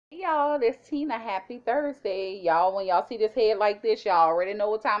y'all, it's Tina. Happy Thursday. Y'all, when y'all see this head like this, y'all already know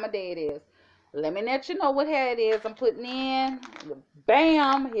what time of day it is. Let me let you know what hair it is I'm putting in.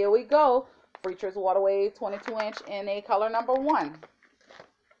 Bam, here we go. Freetress waterwave 22" in a color number 1.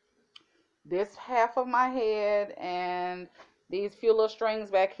 This half of my head and these few little strings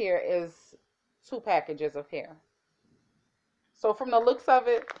back here is 2 packages of hair. So from the looks of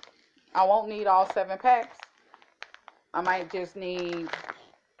it, I won't need all 7 packs. I might just need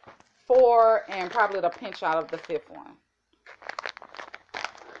 4 and probably the pinch out of the 5th one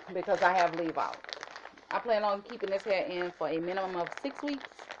because I have leave out. I plan on keeping this hair in for a minimum of 6 weeks,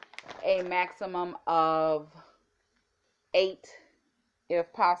 a maximum of 8,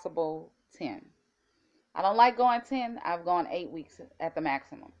 if possible 10. I don't like going 10. I've gone 8 weeks at the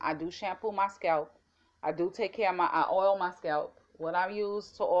maximum. I do shampoo my scalp. I do take care of I oil my scalp. What I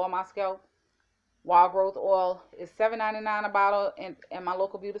use to oil my scalp, wild growth oil, is $7.99 a bottle in my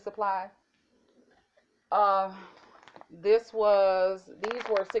local beauty supply. Uh, these were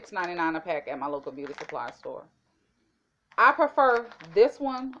 $6.99 a pack at my local beauty supply store. I prefer this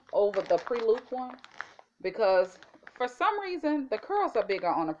one over the pre-loop one because for some reason the curls are bigger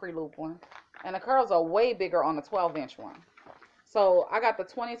on the pre-loop one and the curls are way bigger on the 12" one. So I got the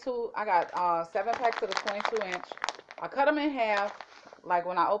 22. I got 7 packs of the 22". I cut them in half. Like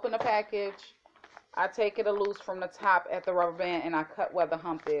when I open the package, I take it loose from the top at the rubber band and I cut where the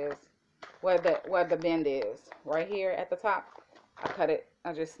hump is, where the bend is. Right here at the top, I cut it.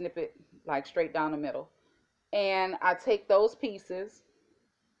 I just snip it like straight down the middle. And I take those pieces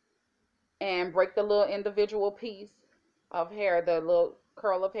and break the little individual piece of hair, the little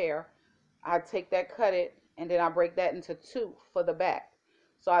curl of hair. I take that, cut it, and then I break that into 2 for the back.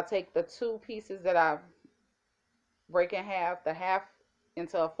 So I take the 2 pieces that I break in half, the half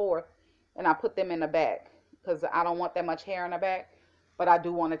into a 4th, and I put them in the back because I don't want that much hair in the back, but I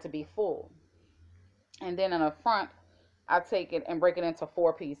do want it to be full. And then in the front, I take it and break it into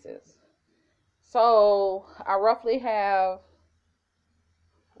 4 pieces. So I roughly have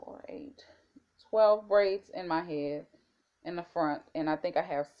 4, 8, 12 braids in my head in the front, and I think I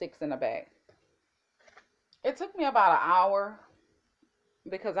have 6 in the back. It took me about an hour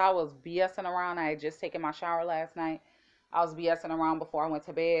because I was BSing around. I had just taken my shower last night. I was BSing around before I went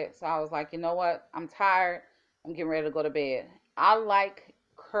to bed. So I was like, you know what? I'm tired. I'm getting ready to go to bed. I like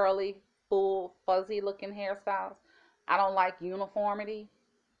curly, full, fuzzy looking hairstyles. I don't like uniformity.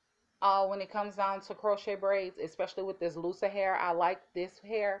 When it comes down to crochet braids, especially with this looser hair, I like this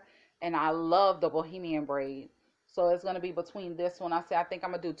hair and I love the bohemian braid. So it's going to be between this one. I think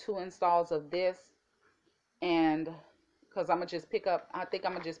I'm going to do 2 installs of this, and because I think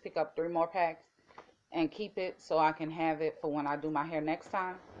I'm going to just pick up 3 more packs and keep it so I can have it for when I do my hair next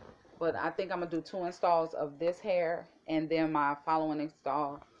time. But I think I'm going to do 2 installs of this hair, and then my following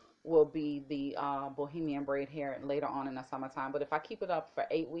install will be the bohemian braid hair later on in the summertime. But if I keep it up for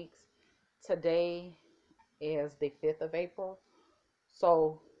 8 weeks, today is the 5th of April.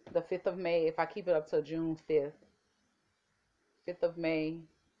 So the 5th of May, if I keep it up till June 5th, 5th of May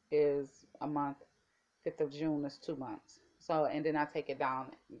is a month, 5th of June is 2 months. So, and then I take it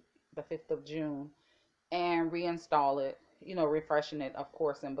down the 5th of June and reinstall it, refreshing it, of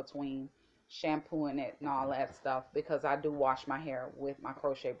course, in between, shampooing it and all that stuff, because I do wash my hair with my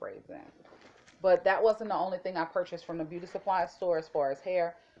crochet braids in. But that wasn't the only thing I purchased from the beauty supply store as far as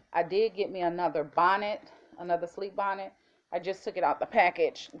hair. I did get me another bonnet, another sleep bonnet. I just took it out the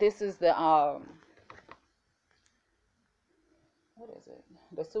package. This is the what is it?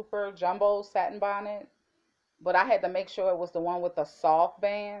 The super jumbo satin bonnet. But I had to make sure it was the one with the soft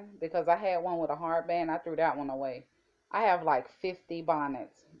band because I had one with a hard band. I threw that one away. I have like 50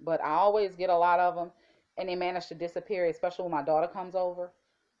 bonnets, but I always get a lot of them and they manage to disappear, especially when my daughter comes over.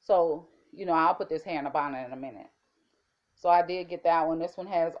 So, I'll put this hair in a bonnet in a minute. So I did get that one. This one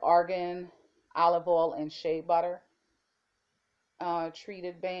has argan, olive oil, and shea butter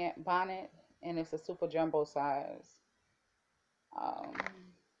treated bonnet, and it's a super jumbo size.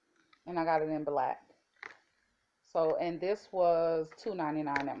 And I got it in black. So, and this was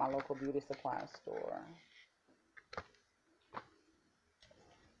 $2.99 at my local beauty supply store.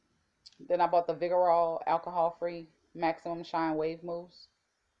 Then I bought the Vigorol alcohol-free Maximum Shine Wave Mousse.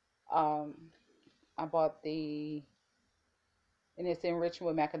 I bought and it's enriched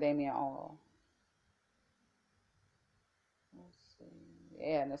with macadamia oil. Let's see.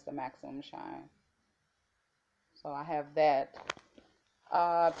 Yeah, and it's the Maximum Shine. So I have that.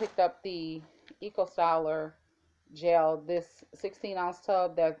 I picked up the Eco Styler gel, this 16-ounce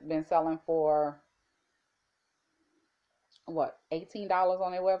tub that's been selling for what, $18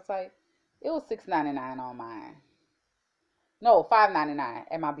 on their website. It was $6.99 on mine. No, $5.99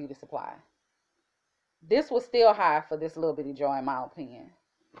 at my beauty supply. This was still high for this little bitty joy in my opinion.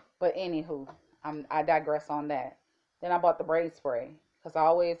 But anywho, I digress on that. Then I bought the braid spray because I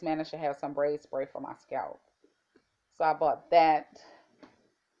always manage to have some braid spray for my scalp. So I bought that.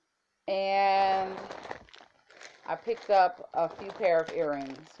 And I picked up a few pair of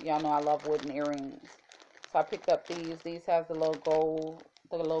earrings. Y'all know I love wooden earrings. So I picked up these. These has the little gold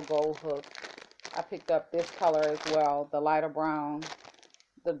hook. I picked up this color as well, the lighter brown,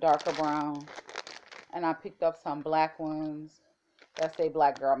 the darker brown. And I picked up some black ones that say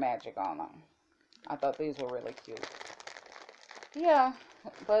Black Girl Magic on them. I thought these were really cute. Yeah,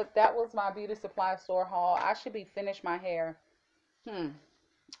 but that was my beauty supply store haul. I should be finished my hair.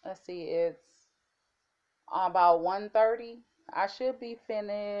 Let's see, it's about 1:30. I should be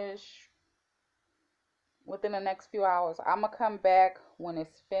finished within the next few hours. I'm gonna come back when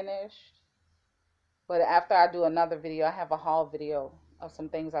it's finished. But after I do another video, I have a haul video of some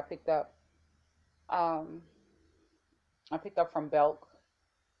things I picked up. I picked up from Belk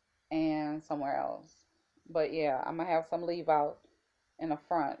and somewhere else. But yeah, I'm gonna have some leave out in the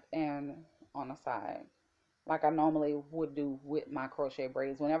front and on the side, like I normally would do with my crochet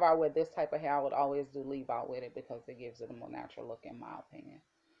braids. Whenever I wear this type of hair, I would always do leave out with it because it gives it a more natural look in my opinion,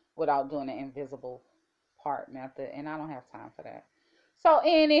 without doing the invisible part method, and I don't have time for that. So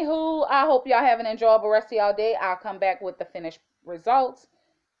anywho, I hope y'all have an enjoyable rest of y'all day. I'll come back with the finished results,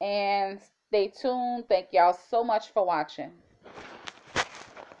 and stay tuned. Thank y'all so much for watching.